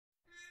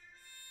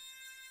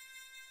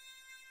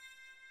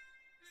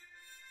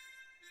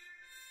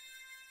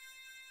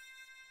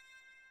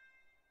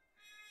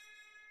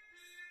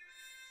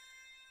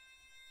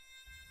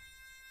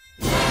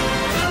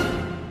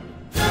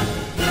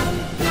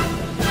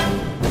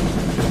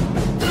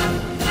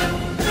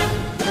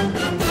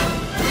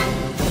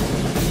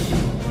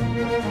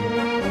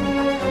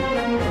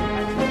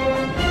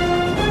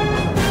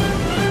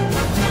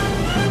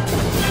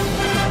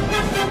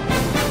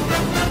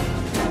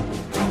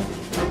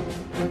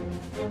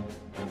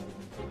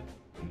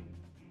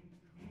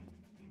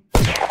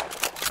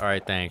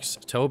Alright, thanks.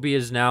 Toby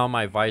is now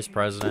my vice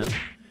president.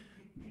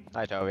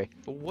 Hi, Toby.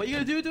 What are you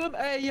gonna do to him?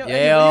 Hey, yo, Yo.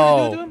 hey, what are you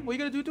gonna do to him? What are you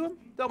gonna do to him?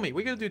 Tell me, what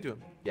are you gonna do to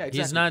him? Yeah, exactly.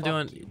 He's not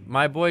Fuck doing... you.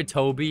 My boy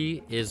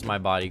Toby is my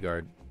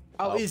bodyguard.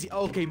 Oh, is he?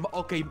 Okay, Here,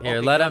 okay,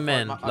 let I'm him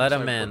sorry, in. I'm Let him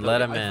sorry, in. Toby.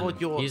 Let him I thought in.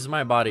 you're- He's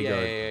my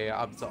bodyguard.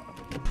 Yeah, I'm sorry.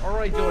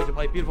 Alright, George,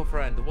 my beautiful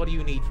friend, what do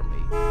you need from me?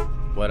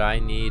 What I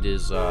need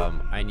is,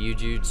 I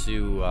need you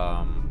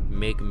to,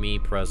 make me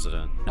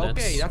president.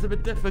 Okay, that's a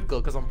bit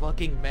difficult because I'm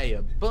fucking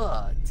mayor,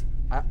 but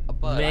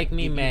Make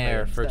me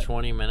mayor for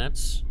 20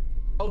 minutes.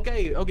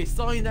 Okay,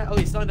 sign that.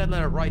 Okay, sign that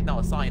letter right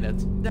now. Sign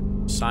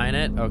it. Sign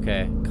it?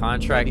 Okay.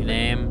 Contract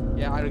name.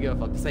 Yeah, I don't give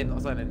a fuck.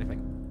 Sign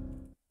anything.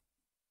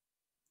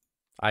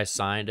 I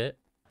signed it.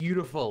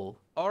 Beautiful.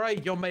 All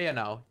right, you're mayor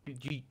now.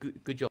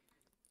 Good job.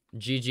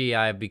 GG,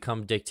 I have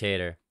become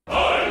dictator.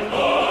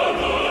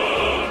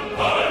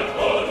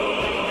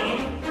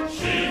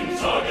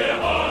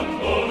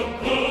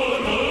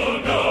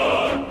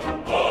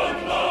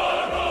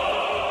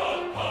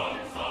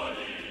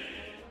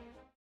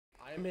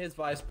 I'm his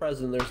vice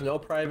president. There's no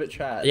private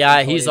chat.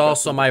 Yeah, he's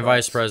also my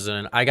vice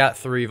president. I got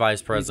 3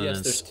 vice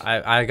presidents.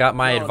 I got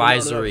my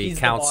advisory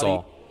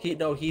council.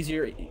 He's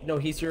your.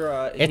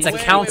 It's a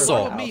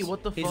council.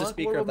 What the fuck? He's the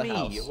speaker of the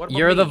house.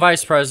 You're the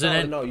vice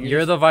president. No,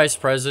 you're the vice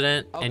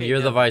president, and Okay, you're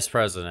the yeah. vice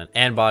president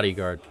and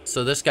bodyguard.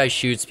 So this guy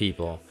shoots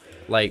people.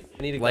 Like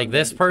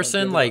this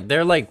person, like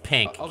they're like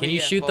pink. Okay, Can you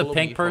yeah, shoot the follow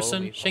pink me, follow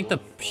person? me,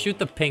 Shoot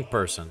the pink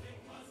person.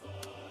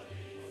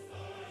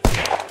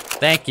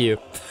 Thank you.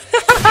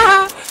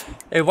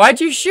 Hey, why'd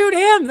you shoot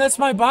him? That's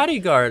my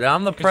bodyguard.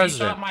 I'm the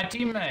president. He shot my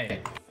teammate.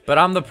 But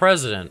I'm the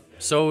president,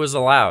 so it was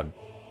allowed.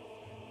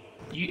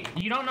 You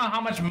don't know how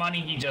much money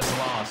he just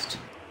lost.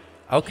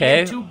 Okay, He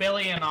had $2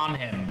 billion on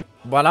him.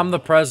 but I'm the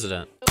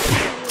president.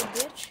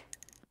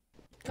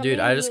 Dude,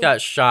 I just got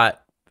shot.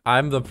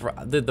 I'm the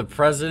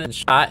president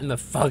shot in the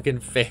fucking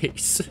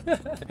face.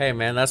 Hey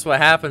man, that's what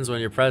happens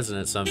when you're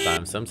president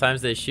sometimes.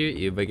 Sometimes they shoot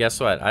you, but guess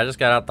what? I just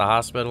got out the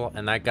hospital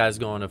and that guy's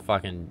going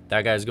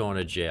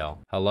to jail.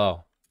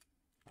 Hello.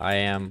 I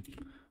am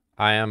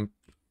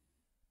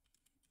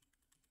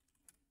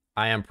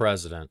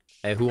president.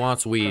 Hey, who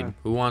wants weed?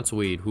 Who wants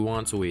weed? Who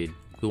wants weed?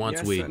 Who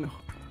wants weed?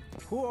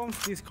 Who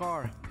owns this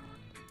car?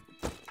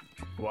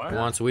 Who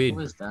wants weed?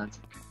 What is that?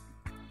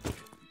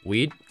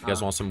 Weed? You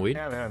guys want some weed?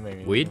 Yeah,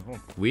 maybe. Weed?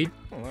 Weed?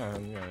 Yeah.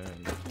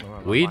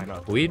 Weed? Why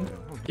not? Weed?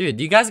 Dude,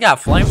 you guys got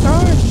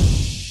flamethrowers?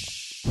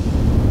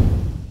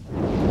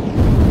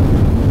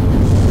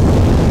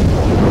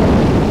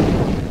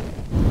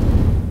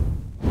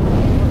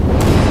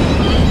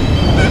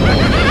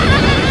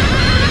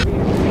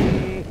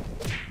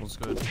 What's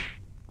good?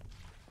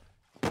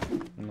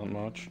 Not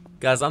much.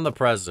 Guys, I'm the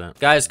president.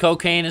 Guys,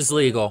 cocaine is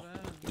legal.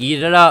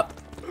 Eat it up.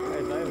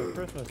 Guys, I have a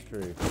Christmas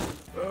tree.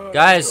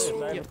 Guys,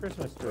 I have a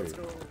Christmas tree.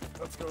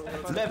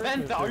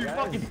 Venta, are you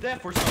fucking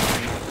deaf or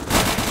something?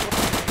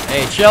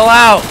 hey, chill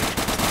out.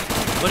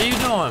 What are you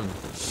doing?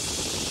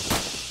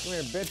 Come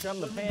here, bitch. I'm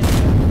the pan.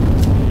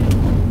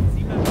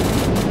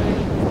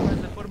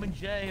 Put him in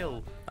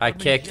jail. I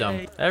kicked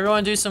him.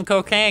 Everyone do some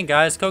cocaine,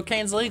 guys.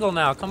 Cocaine's legal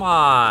now. Come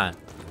on.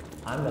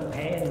 I'm the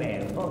pan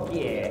man. Fuck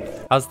yeah.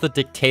 How's the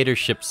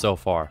dictatorship so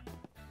far?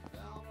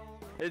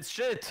 It's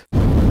shit.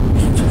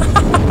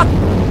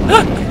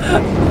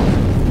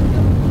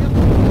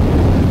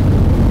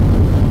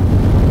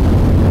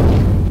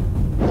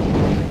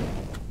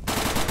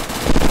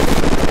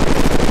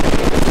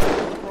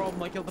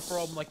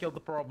 I killed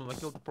the problem.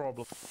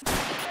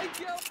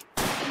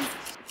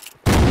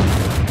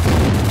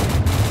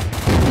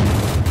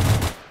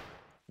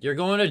 You're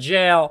going to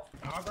jail.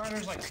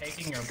 Hogrider's like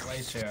taking your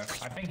place here.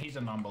 I think he's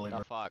a non-believer.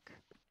 The fuck?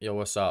 Yo,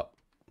 what's up?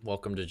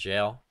 Welcome to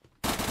jail.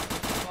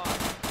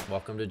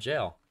 Welcome to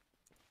jail.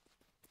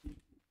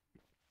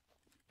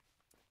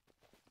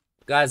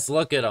 Guys,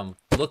 look at him.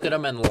 Look at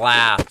him and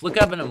laugh. Look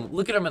at him.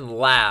 Look at him and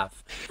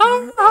laugh.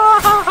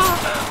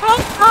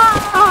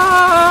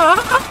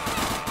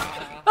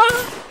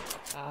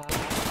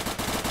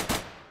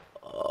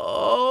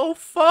 Oh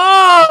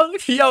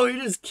fuck! Yo, he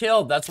just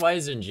killed. That's why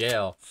he's in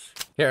jail.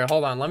 Here,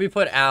 hold on. Let me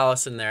put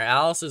Alice in there.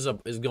 Alice is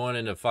going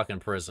into fucking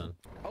prison.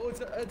 Oh, it's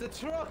a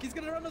truck. He's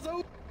gonna run us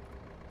over.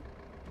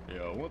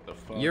 Yo, what the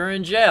fuck? You're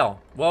in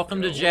jail.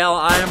 Welcome to jail.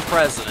 I am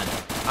president.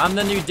 I'm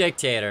the new You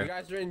dictator.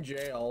 guys are in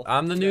jail.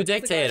 I'm the new You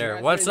guys dictator.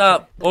 are What's in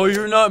up? jail. Oh,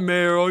 you're not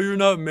mayor. Oh, you're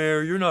not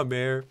mayor. You're not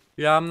mayor.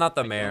 Yeah, I'm not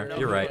the mayor. No,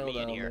 You're no, right. no,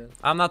 no, here. man.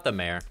 I'm not the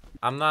mayor.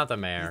 I'm not the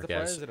mayor, He's the guys.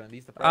 president.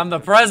 He's the I'm the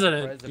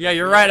president. president. Yeah,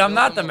 you're right. I'm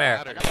not the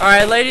mayor. All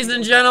right, ladies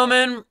and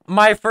gentlemen,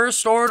 my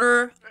first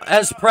order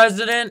as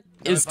president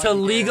is to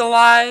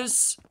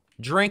legalize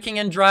drinking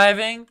and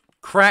driving.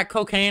 Crack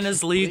cocaine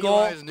is legal.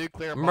 Legalize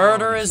nuclear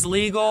Murder bombs. is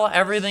legal.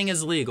 Everything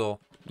is legal.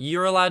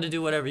 You're allowed to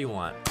do whatever you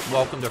want.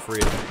 Welcome to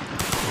freedom.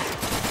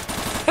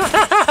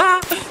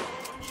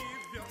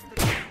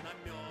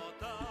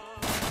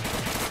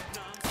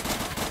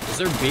 Is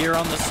there beer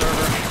on the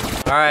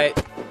server? All right.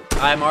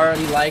 I'm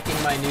already liking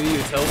my new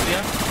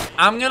utopia.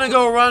 I'm gonna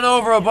go run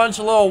over a bunch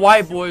of little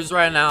white boys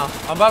right now.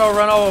 I'm about to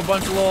run over a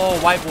bunch of little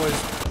white boys.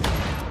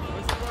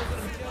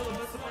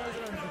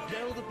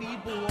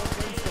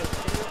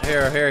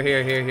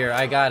 Here.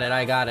 I got it.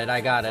 I got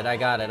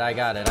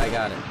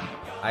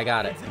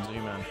it.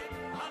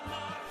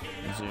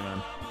 Zoom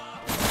in.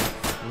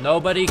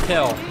 Nobody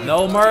kill.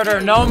 No murder.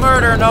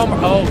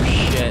 Oh,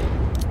 shit.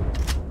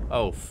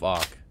 Oh,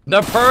 fuck.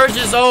 The purge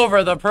is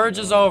over. The purge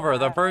is over.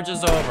 The purge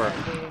is over.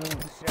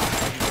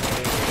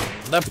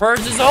 It's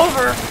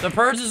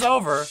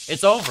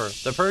over.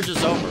 The purge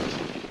is over.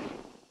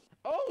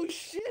 Oh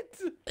shit!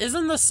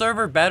 Isn't the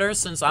server better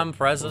since I'm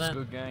president?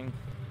 Good gang.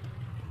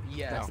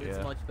 Yes, it's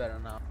much better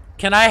now.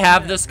 Can I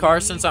have this car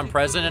since I'm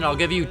president? I'll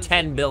give you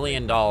 $10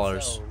 billion.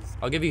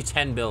 I'll give you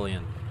 $10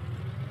 billion.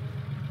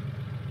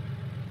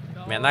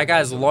 Man, that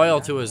guy's loyal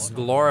to his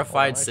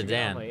glorified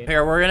sedan.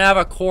 Here, we're gonna have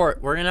a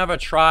court. We're gonna have a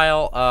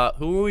trial.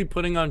 Who are we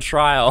putting on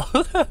trial?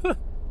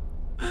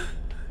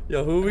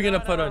 Yo, who are we gonna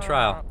put on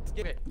trial?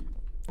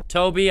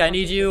 Toby, I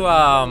need you,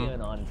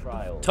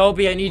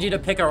 Toby, I need you to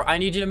pick I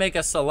need you to make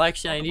a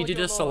selection. I need you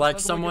to select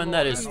someone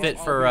that is fit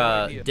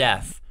for,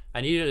 death. I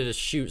need you to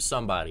shoot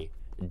somebody.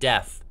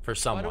 Death for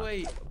someone.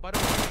 By the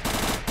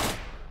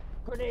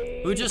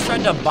way, Who just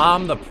tried to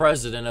bomb the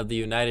president of the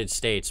United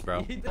States,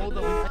 bro? hold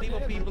up, I need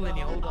more people in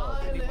here, hold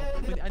up.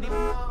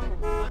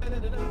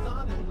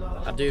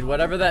 Dude,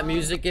 whatever that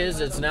music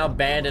is, it's now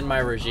banned in my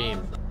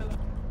regime.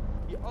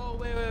 Oh,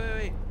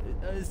 wait.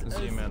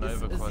 Z-Man, I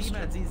have a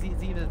question.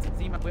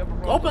 Z-Man, we have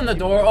a Open the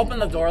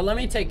door, let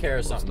me take care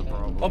of something.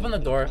 Open the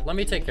door, let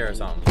me take care of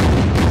something.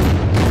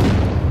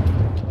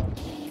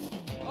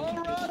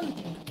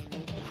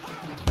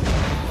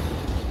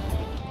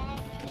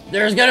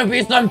 There's gonna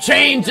be some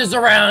changes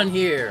around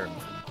here.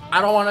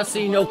 I don't wanna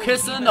see no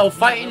kissing, no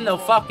fighting, no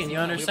fucking, you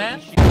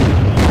understand?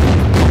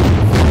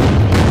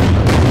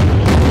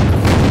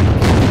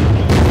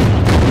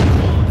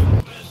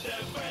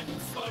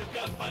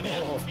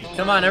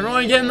 Come on,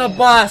 everyone get in the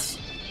bus.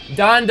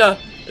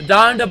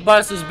 Donda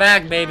bus is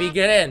back, baby.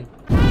 Get in.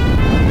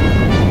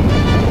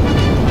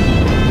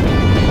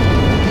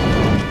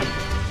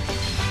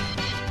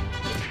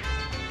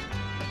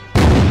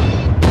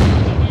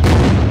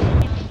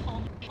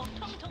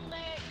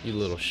 You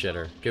little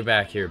shitter. Get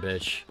back here,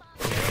 bitch.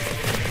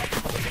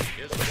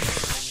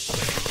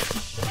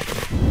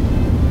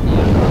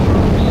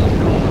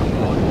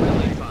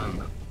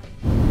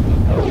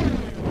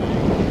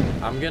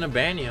 I'm gonna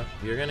ban you.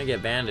 You're gonna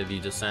get banned if you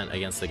dissent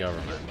against the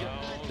government.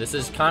 This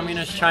is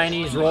communist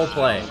Chinese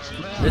roleplay.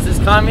 This is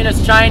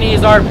communist Chinese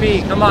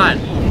RP. Come on.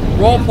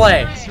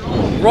 Roleplay.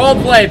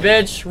 Roleplay,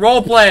 bitch.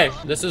 Roleplay.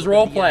 This is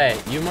roleplay.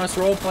 You must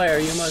roleplay or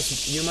you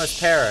must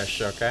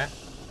perish, okay?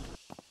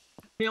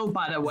 Mil,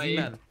 by the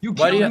way. You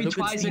Why do killed you- me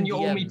twice and you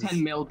owe me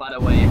 10 mil, by the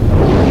way.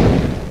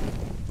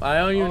 I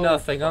owe you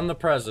nothing. I'm the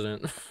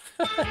president.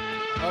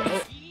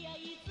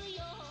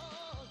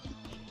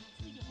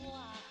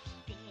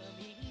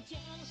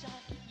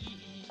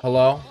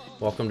 Hello?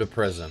 Welcome to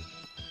prison.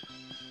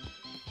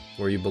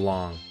 Where you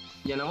belong.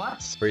 You know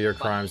what? For your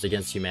crimes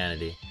against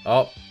humanity.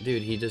 Oh,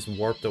 dude, he just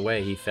warped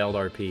away. He failed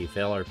RP.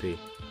 Fail RP.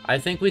 I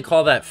think we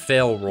call that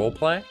fail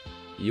roleplay.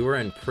 You were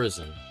in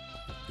prison.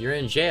 You're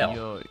in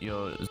jail.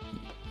 You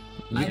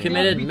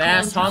committed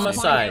mass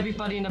homicide.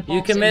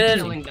 You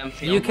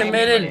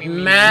committed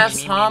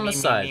mass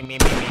homicide.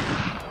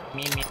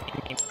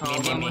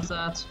 Problem with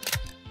that?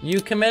 You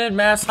committed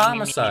mass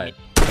homicide.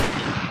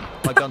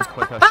 My gun's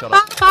quicker, shut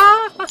up.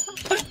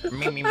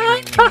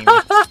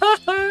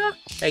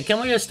 Hey, can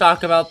we just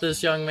talk about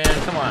this, young man?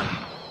 Come on.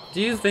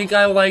 Do you think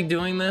I like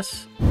doing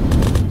this?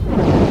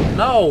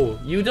 No,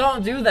 you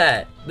don't do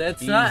that.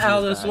 That's not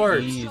how this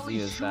works.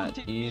 Easy as that.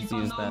 Easy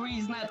For as no that.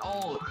 reason at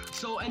all.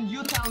 So, and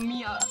you tell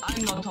me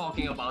I'm not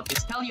talking about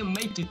this. Tell your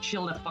mate to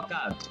chill the fuck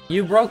out.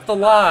 You broke the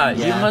law.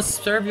 You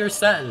must serve your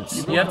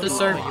sentence. You have to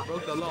serve. You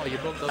broke the law, you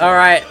broke the law.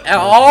 Alright,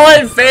 all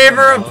in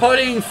favor of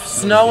putting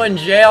Snow in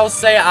jail,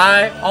 say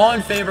aye. All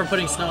in favor of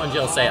putting Snow in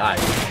jail, say aye.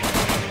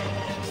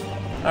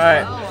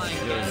 Alright.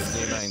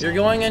 You're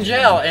going in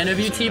jail, and if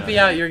you TP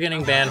out, you're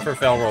getting banned for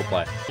fail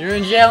roleplay. You're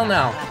in jail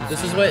now.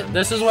 This is what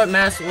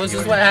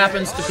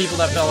happens to people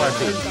that fail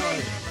RP.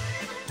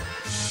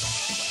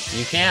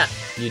 You can't.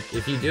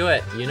 If you do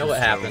it, you know what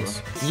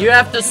happens. You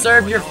have to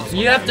serve your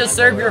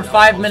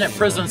 5-minute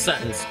prison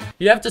sentence.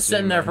 You have to sit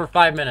in there for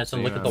 5 minutes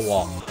and look at the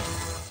wall.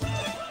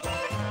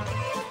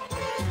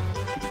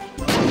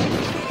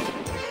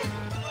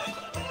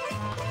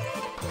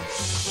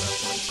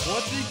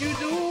 What did you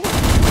do?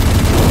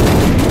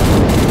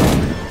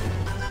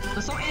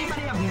 Does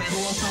anybody have metal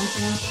or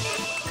something?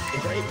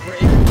 Great.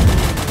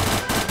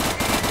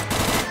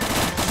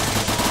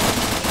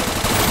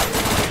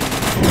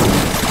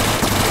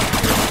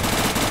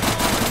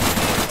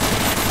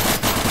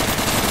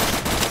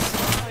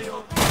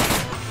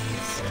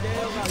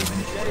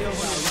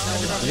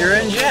 You're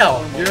in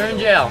jail. You're in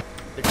jail.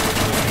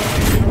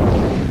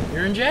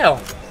 You're in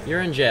jail.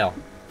 You're in jail.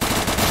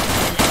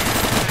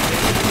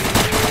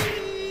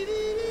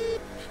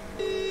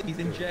 He's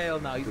in jail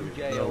now, he's in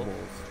jail.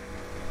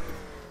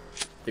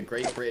 The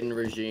Great Britain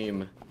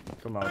regime.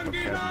 Come on, the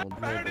president.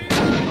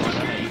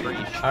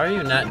 How are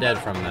you not dead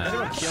from that?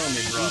 Kill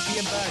me, bro.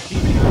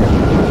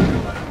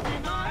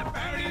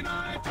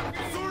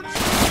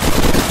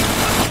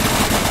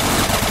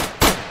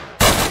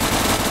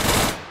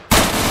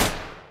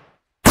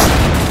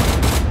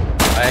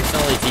 I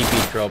accidentally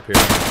TP'd Curl here.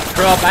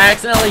 Curl, I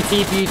accidentally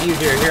TP'd you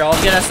here. Here, I'll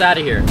get us out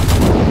of here.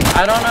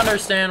 I don't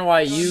understand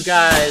why you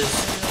guys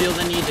feel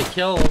the need to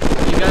kill.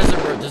 You guys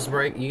are just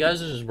break. You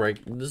guys are just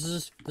break. This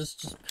is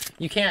just.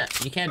 You can't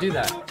do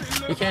that.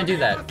 You can't do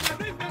that.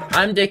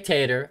 I'm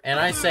dictator,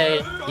 and I say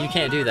you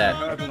can't do that.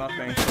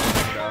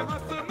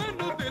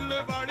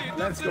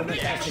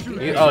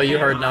 You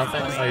heard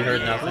nothing? Oh, you heard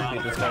nothing?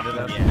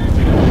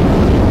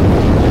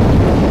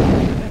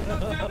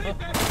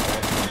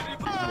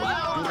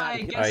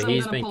 Alright,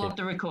 he's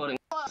binking.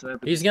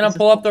 He's gonna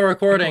pull up the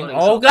recording.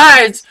 Oh,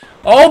 guys!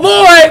 Oh,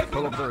 boy!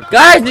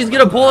 Guys, he's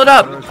gonna pull it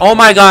up! Oh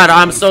my god,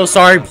 I'm so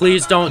sorry.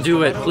 Please don't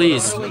do it.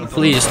 Please.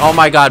 Please. Oh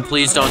my god,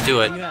 please don't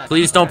do it.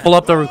 Please don't pull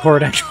up the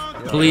recording.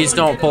 Please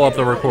don't pull up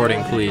the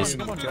recording, please.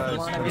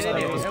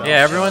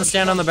 Yeah, everyone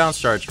stand on the bounce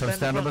charge. Come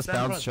stand on this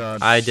bounce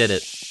charge. I did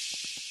it.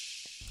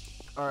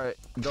 Alright,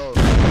 go.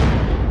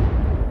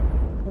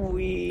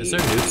 Is there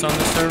nukes on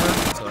this server?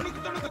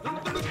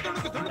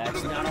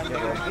 That's not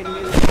fair.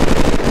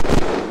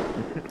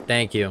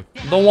 Thank you.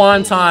 The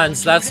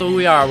wontons, that's what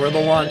we are. We're the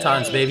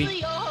wontons,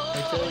 baby.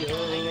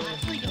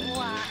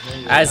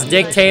 As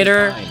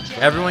dictator,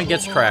 everyone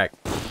gets crack.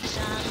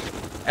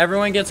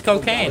 Everyone gets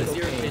cocaine.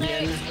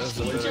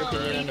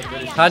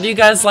 How do you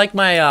guys like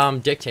my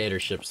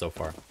dictatorship so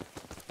far?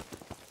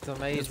 It's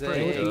amazing.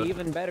 It would be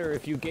even better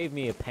if you gave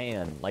me a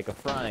pan, like a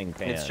frying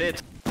pan. It's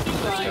shit.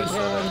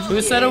 Who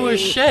said it was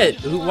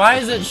shit? Why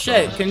is it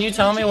shit? Can you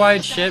tell me why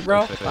it's shit,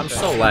 bro? I'm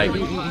so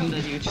laggy.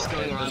 You're just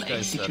going around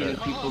executing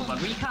people,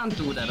 but we can't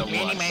do that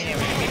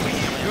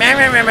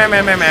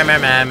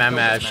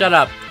Shut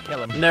up.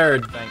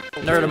 Nerd.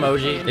 Nerd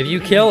emoji. If you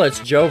kill,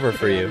 it's Jover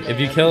for you. If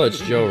you kill, it's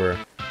Jover.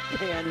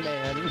 Pan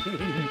man.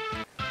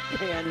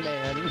 Pan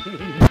man.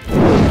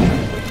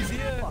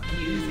 Fuck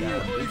you.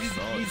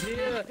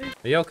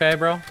 Are you okay,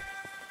 bro?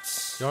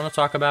 You wanna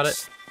talk about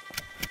it?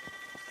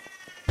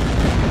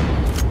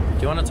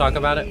 Do you wanna talk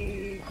about it?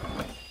 Do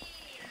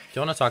you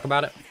wanna talk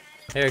about it?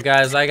 Here,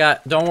 guys,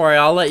 don't worry,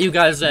 I'll let you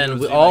guys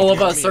in. All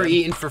of us are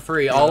eating for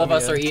free. All of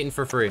us are eating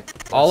for free.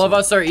 All of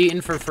us are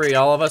eating for free.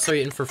 All of us are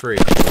eating for free.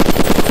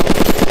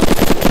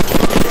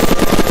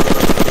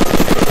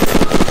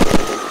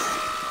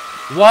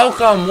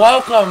 Welcome,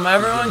 welcome,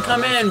 everyone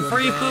come in.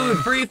 Free food,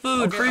 free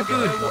food, free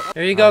food.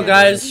 Here you go,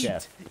 guys.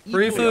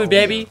 Free food,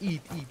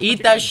 baby.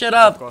 Eat that shit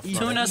up.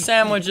 Tuna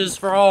sandwiches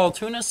for all.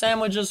 Tuna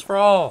sandwiches for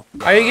all.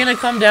 Are you gonna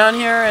come down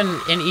here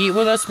and eat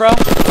with us, bro?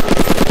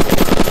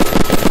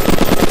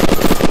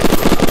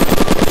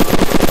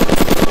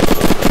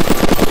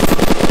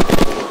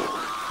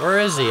 Where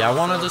is he?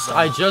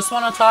 I just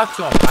wanna talk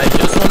to him. I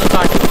just wanna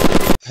talk to him.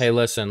 Hey,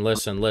 listen.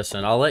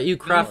 I'll let you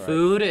craft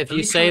food if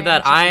you say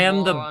that I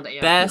am the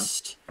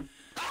best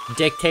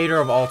dictator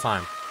of all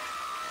time.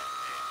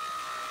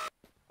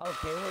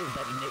 Okay, where is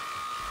that Nick?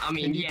 I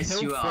mean,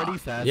 yes, you are.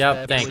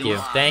 Yep, thank you.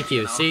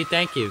 See,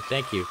 thank you.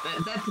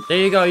 There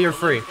you go, you're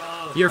free.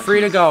 You're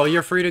free to go,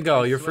 you're free to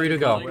go, you're free to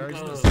go.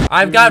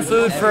 I've got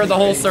food for the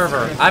whole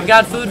server.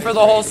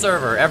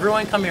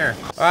 Everyone come here.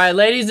 Alright,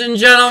 ladies and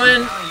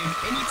gentlemen,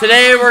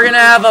 today we're gonna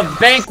have a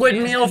banquet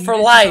meal for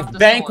life.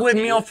 Banquet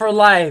meal for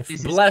life.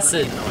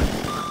 Blessed.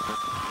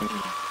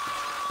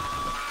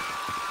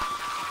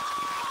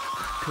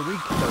 Could we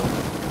kill?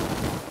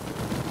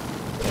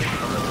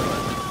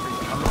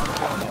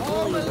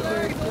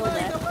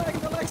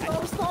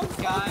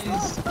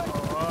 Guys, who the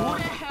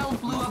hell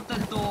blew up the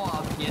door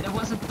up here? There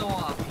was a door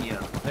up here.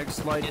 Next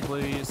slide,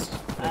 please.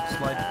 Next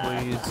slide,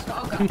 please.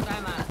 Oh, God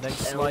damn it.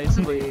 Next slide,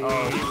 please.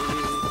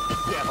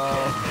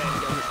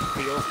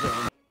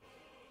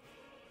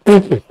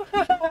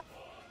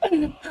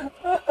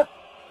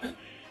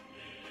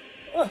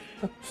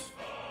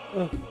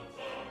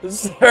 The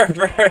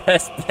server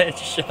has been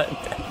shut down.